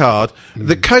gave a card.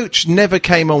 The coach never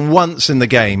came on once in the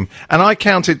game. And I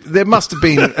counted, there must have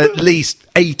been at least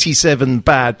 87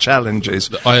 bad challenges.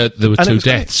 There were 2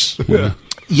 deaths.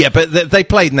 Yeah, but they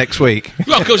played next week.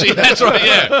 Well, of course, that's right,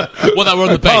 yeah. Well, they were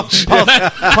on the bench.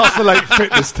 Pass the late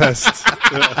fitness test.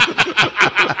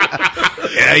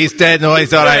 Yeah, he's dead. No,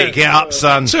 he's all right. Get up,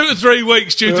 son. 2 to 3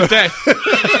 weeks due to death.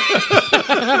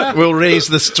 We'll raise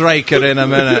the striker in a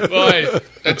minute. Right.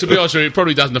 And to be honest with you, it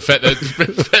probably doesn't affect the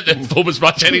performance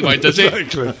much anyway, does it?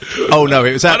 Exactly. Oh, no,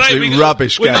 it was absolute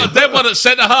rubbish game. We've got a dead one at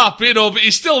centre-half, but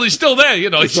he's still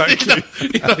there, Exactly.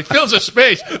 He fills a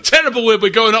space. Terrible when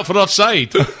we're going up for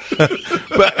offside. But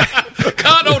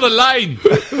can't hold a lane.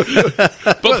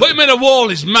 But put him in a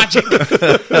wall is magic.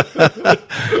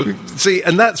 See,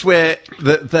 and that's where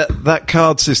that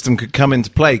card system could come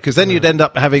into play, because then you'd end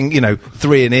up having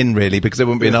 3 and in, really, because there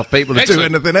wouldn't be enough people to do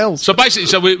anything else. So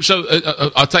basically,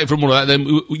 I'll take from all of that. Then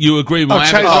you agree with my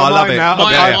Amber? I love it.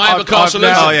 My Amber Car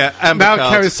solution. Now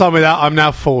Kerry told me that. I'm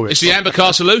now for it. It's the Amber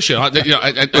Car solution.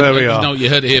 There we are. You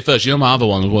heard it here first. My other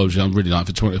one as well, which I really like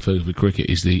for 21st with cricket,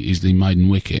 is the maiden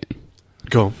wicket.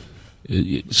 Go on.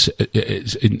 It's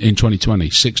in 2020,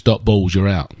 6 dot balls, you're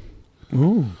out.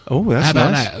 Oh, that's How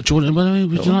about nice. that?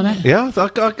 Would you like that? Yeah,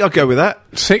 I'll go with that.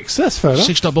 6, that's fair enough.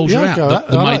 6 dot balls, you're out.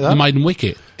 The maiden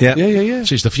wicket. Yeah.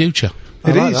 This is the future.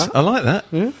 It is. I like that.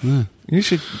 Yeah. You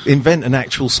should invent an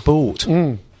actual sport.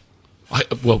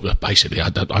 Well, basically,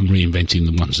 I'm reinventing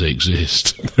the ones that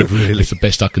exist. Really, it's the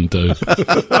best I can do.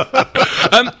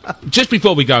 Just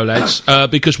before we go, lads,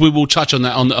 because we will touch on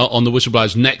that on the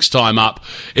Whistleblowers next time up.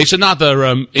 It's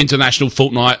another international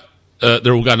fortnight.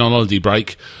 They're all going on holiday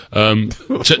break to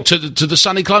the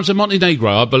sunny climes of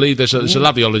Montenegro. I believe there's a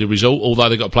lovely holiday resort, although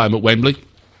they've got to play them at Wembley.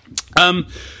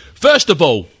 First of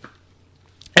all,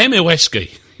 Emil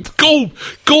Heskey,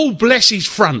 God bless his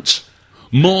front.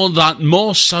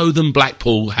 More so than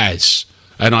Blackpool has.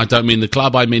 And I don't mean the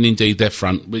club, I mean indeed their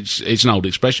front, which is an old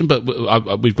expression, but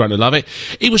we've grown to love it.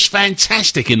 He was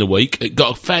fantastic in the week. It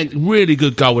got a really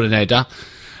good goal and an header.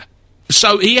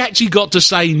 So he actually got to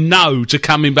say no to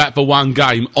coming back for one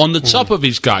game on the top of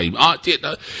his game. Well,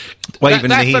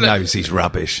 even he knows he's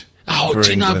rubbish. Oh, do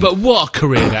you know, but what a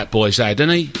career that boy's had,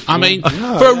 hasn't he? I mean,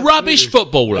 for a rubbish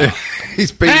footballer.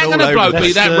 He's been how can a bloke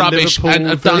be that rubbish and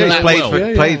have done that well?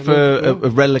 Played for a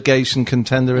relegation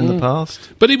contender in the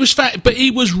past. But he was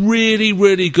he was really,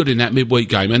 really good in that midweek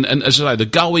game. And as I say, the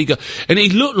goal he got, and he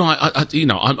looked like,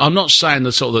 I'm not saying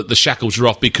the shackles are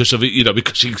off because of it,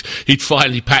 because he'd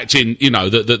finally packed in,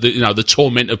 the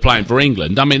torment of playing for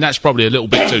England. I mean, that's probably a little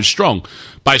bit too strong,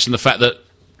 based on the fact that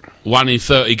 1 in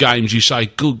 30 games you say,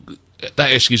 good,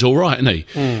 that Heskey's all right, isn't he?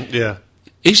 Yeah.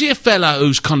 Is he a fella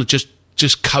who's kind of just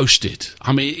coasted?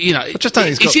 I mean, I just don't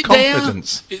think he's got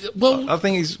confidence. Well, I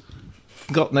think he's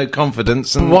got no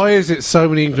confidence. And why is it so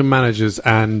many England managers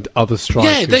and other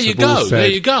strikers? Yeah, there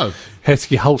you go.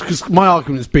 Heskey holds, because my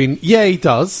argument has been, he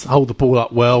does hold the ball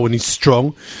up well and he's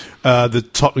strong. The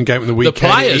Tottenham game in the weekend. The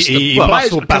players,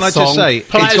 can I just say,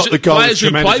 players who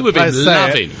play with him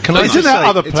love him. Isn't there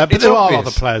other players? But there are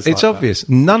other players. It's obvious.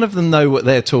 None of them know what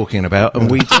they're talking about, and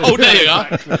we do. Oh, there you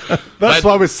go. That's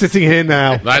why we're sitting here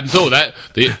now. They hadn't thought that.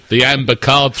 The Amber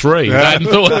Card 3. They hadn't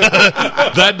thought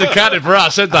they hadn't accounted for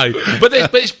us, had they?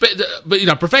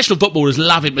 But professional footballers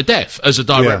love him to death as a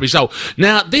direct result.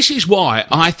 Now, this is why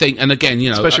I think, and again,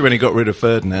 especially when he got rid of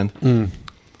Ferdinand.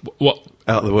 What?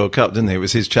 Out of the World Cup, didn't he? It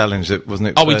was his challenge, wasn't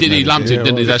it? Oh, he did. He lumped him,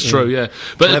 didn't he? That's true. Yeah,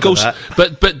 but of course,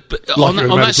 but on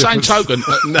that same token,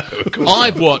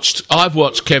 I've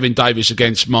watched Kevin Davies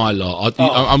against my lot.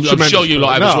 I'm sure you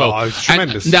lot have as well.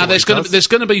 Tremendous. Now there's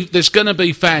going to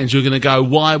be fans who are going to go,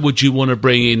 why would you want to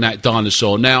bring in that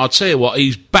dinosaur? Now I'll tell you what,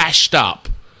 he's bashed up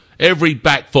every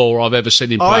back four I've ever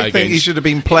seen him play against. I think he should have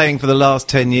been playing for the last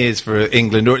 10 years for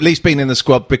England, or at least been in the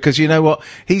squad, because you know what?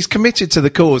 He's committed to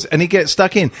the cause, and he gets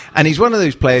stuck in. And he's one of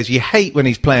those players you hate when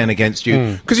he's playing against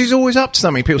you, because he's always up to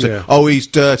something. People say, oh, he's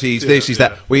dirty, he's this, he's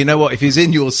that. Well, you know what? If he's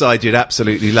in your side, you'd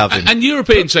absolutely love him. And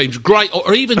European teams, great,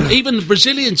 or even the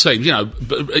Brazilian teams,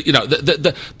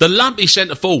 the lumpy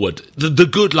centre-forward, the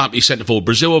good lumpy centre-forward.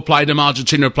 Brazil have played him,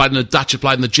 Argentina have played him, the Dutch have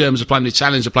played him, the Germans have played him, the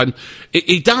Italians have played him.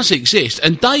 He does exist,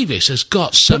 and Davies has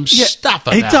got some stuff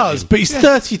about him. He does, but he's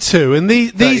 32, and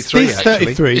these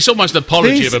 33. It's almost an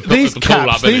apology of a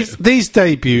call-up, isn't it? These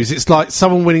debuts, it's like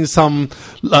someone winning some...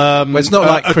 well, it's not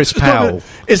like Chris Powell.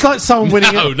 It's like someone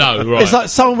winning... right. It's like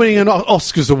someone winning an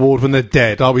Oscars award when they're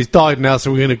dead. Oh, he's died now,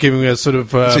 so we're going to give him a sort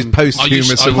of... it's his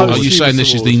posthumous award. Are you saying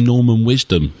this is the Norman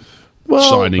Wisdom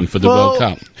signing for the World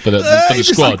Cup, for the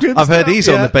squad? I've heard he's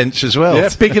on the bench as well. Yeah,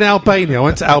 speaking of Albania, I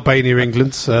went to Albania,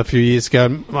 England a few years ago,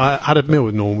 and I had a meal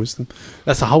with Norman Wisdom.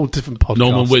 That's a whole different podcast.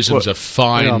 Norman Wisdom's a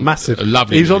fine, massive,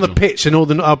 lovely. He was on the pitch, and all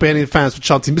the Albanian fans were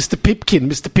chanting, "Mr. Pipkin,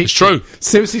 Mr. Pipkin." It's true.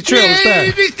 Seriously true. I was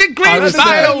there. Mr.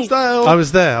 Grimsdale. I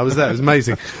was there. It was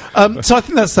amazing. So I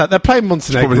think that's that. They're playing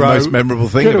Montenegro. Probably the most memorable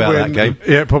thing about that game.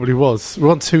 Yeah, it probably was. We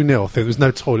won 2-0. I think there was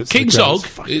no toilets. King Zog.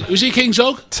 Was he King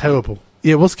Zog? Terrible.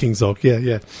 Yeah, it was King Zog.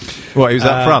 Yeah. What, he was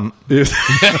up front?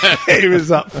 He was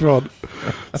up front.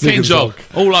 King Zog,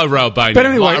 all over Albania. But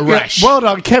anyway, like a rash. Well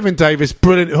done, Kevin Davies,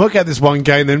 brilliant. He'll get this one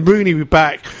game, then Rooney will be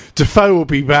back, Defoe will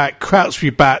be back, Crouch will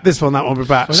be back, this one, that one will be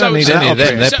back. Well, don't need any of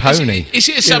them, they're pony. Is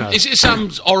it some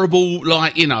horrible,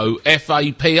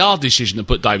 FA PR decision to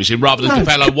put Davies in rather than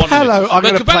Capello wanting it?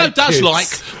 But Capello does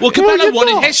Capello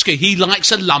wanted Heskey. He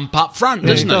likes a lump up front,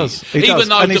 doesn't he? Even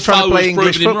though Defoe was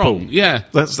proving him wrong. Yeah.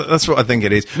 That's what I think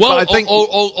it is. Well, I think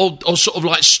or sort of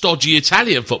like stodgy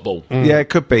Italian football. Yeah, it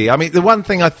could be. I mean, the one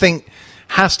thing I think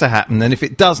has to happen, and if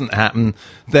it doesn't happen,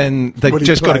 then they've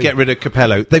just got to get rid of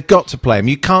Capello. They've got to play him.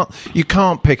 You can't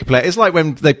pick a player. It's like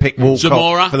when they picked Walcott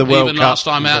Zamora, for the World Cup last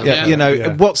time out.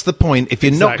 What's the point if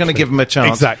you're not going to give him a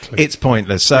chance? It's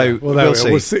pointless. So we'll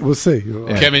see. We'll see.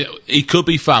 Kevin, he could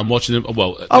be fun watching them.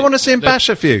 Well, I want to see him bash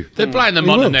a few. They're playing the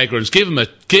Montenegrins. Give him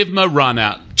Give him a run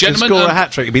out. To Gentlemen, score a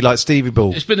hat trick, it'd be like Stevie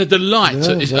Ball. it's been a delight.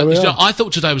 there we are. I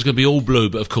thought today was going to be all blue,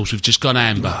 but of course we've just gone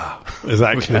amber.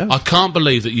 Exactly. Okay. I can't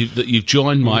believe that you've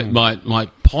joined my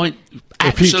point.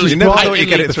 Absolutely, You never thought you'd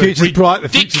get it The through. future's bright, the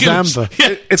future's ridiculous. amber.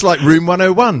 Yeah. It's like Room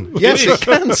 101. Yes, it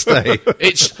can stay.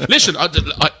 Listen. Do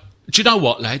you know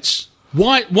what, lads?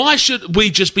 Why should we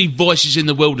just be voices in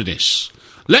the wilderness?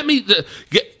 Let me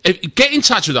get in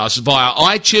touch with us via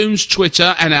iTunes,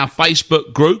 Twitter, and our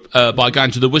Facebook group by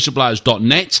going to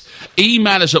thewhistleblowers.net.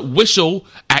 Email us at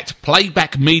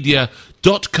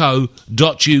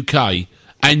whistle@playbackmedia.co.uk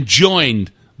and join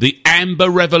the Amber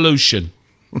Revolution.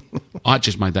 I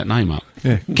just made that name up.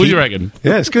 Yeah, What do you reckon?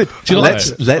 Yeah, it's good. Do you like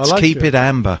that? Let's I like keep it. it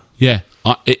amber. Yeah,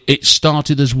 it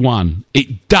started as 1.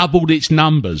 It doubled its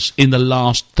numbers in the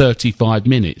last 35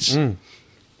 minutes to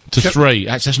 3.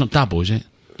 That's not double, is it?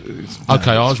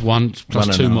 Okay, I was 1 plus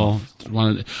 1 2 and a more.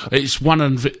 It's 1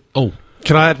 and... Oh,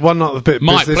 Can I add one other bit? of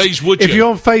Mike, business? please, would If you?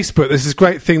 you're on Facebook, there's this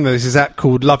great thing, there's this app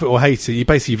called Love It or Hate It. You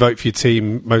basically vote for your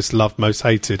team, most loved, most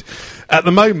hated. At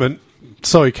the moment,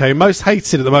 sorry, Kay, most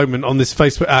hated at the moment on this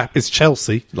Facebook app is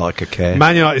Chelsea. Like a care.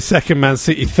 Man United second, Man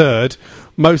City third.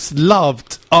 Most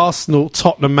loved, Arsenal,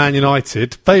 Tottenham, Man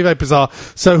United. Very bizarre.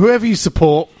 So whoever you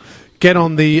support, get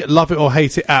on the Love It or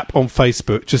Hate It app on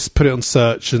Facebook. Just put it on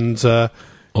search and...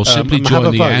 or simply have join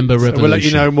a the vote. Amber So Revolution. we'll let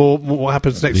you know more what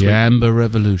happens next The week. Amber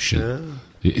Revolution.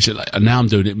 It's like, and now I'm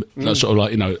doing it sort of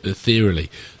like, ethereally.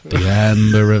 The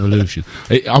Amber Revolution.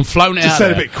 I'm flown it Just out say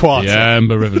it a there. bit quieter. The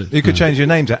Amber Revolution. You could change your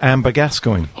name to Amber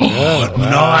Gascoigne. Oh,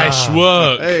 nice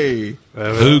work. Hey.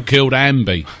 Who killed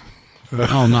Amby?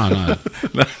 Oh, no.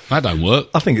 That don't work.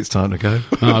 I think it's time to go.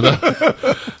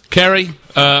 Kerry,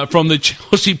 from the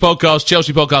Chelsea Podcast,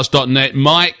 chelseapodcast.net.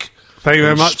 Mike, Thank you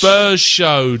very much.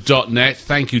 SpursShow.net.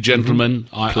 Thank you, gentlemen.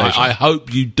 I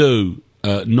hope you do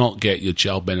not get your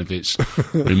child benefits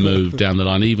removed down the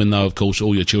line, even though, of course,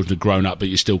 all your children are grown up, but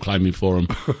you're still claiming for them.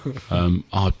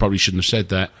 I probably shouldn't have said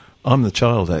that. I'm the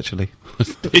child, actually.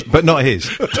 But not his.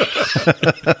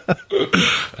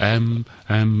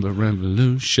 Amber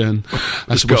Revolution.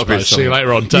 That's gotta what be we're a See you song.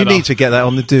 later on. You need to get that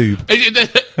on the doob.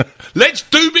 Let's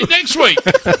do it next week.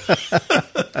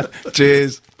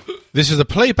 Cheers. This is a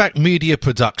Playback Media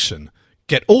production.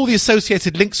 Get all the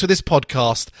associated links for this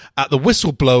podcast at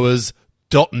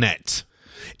thewhistleblowers.net.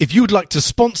 If you'd like to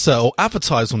sponsor or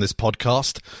advertise on this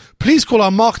podcast, please call our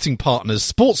marketing partners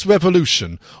Sports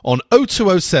Revolution on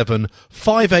 0207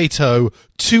 580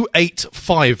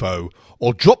 2850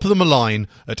 or drop them a line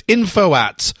at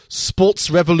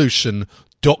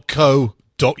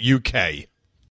info@sportsrevolution.co.uk.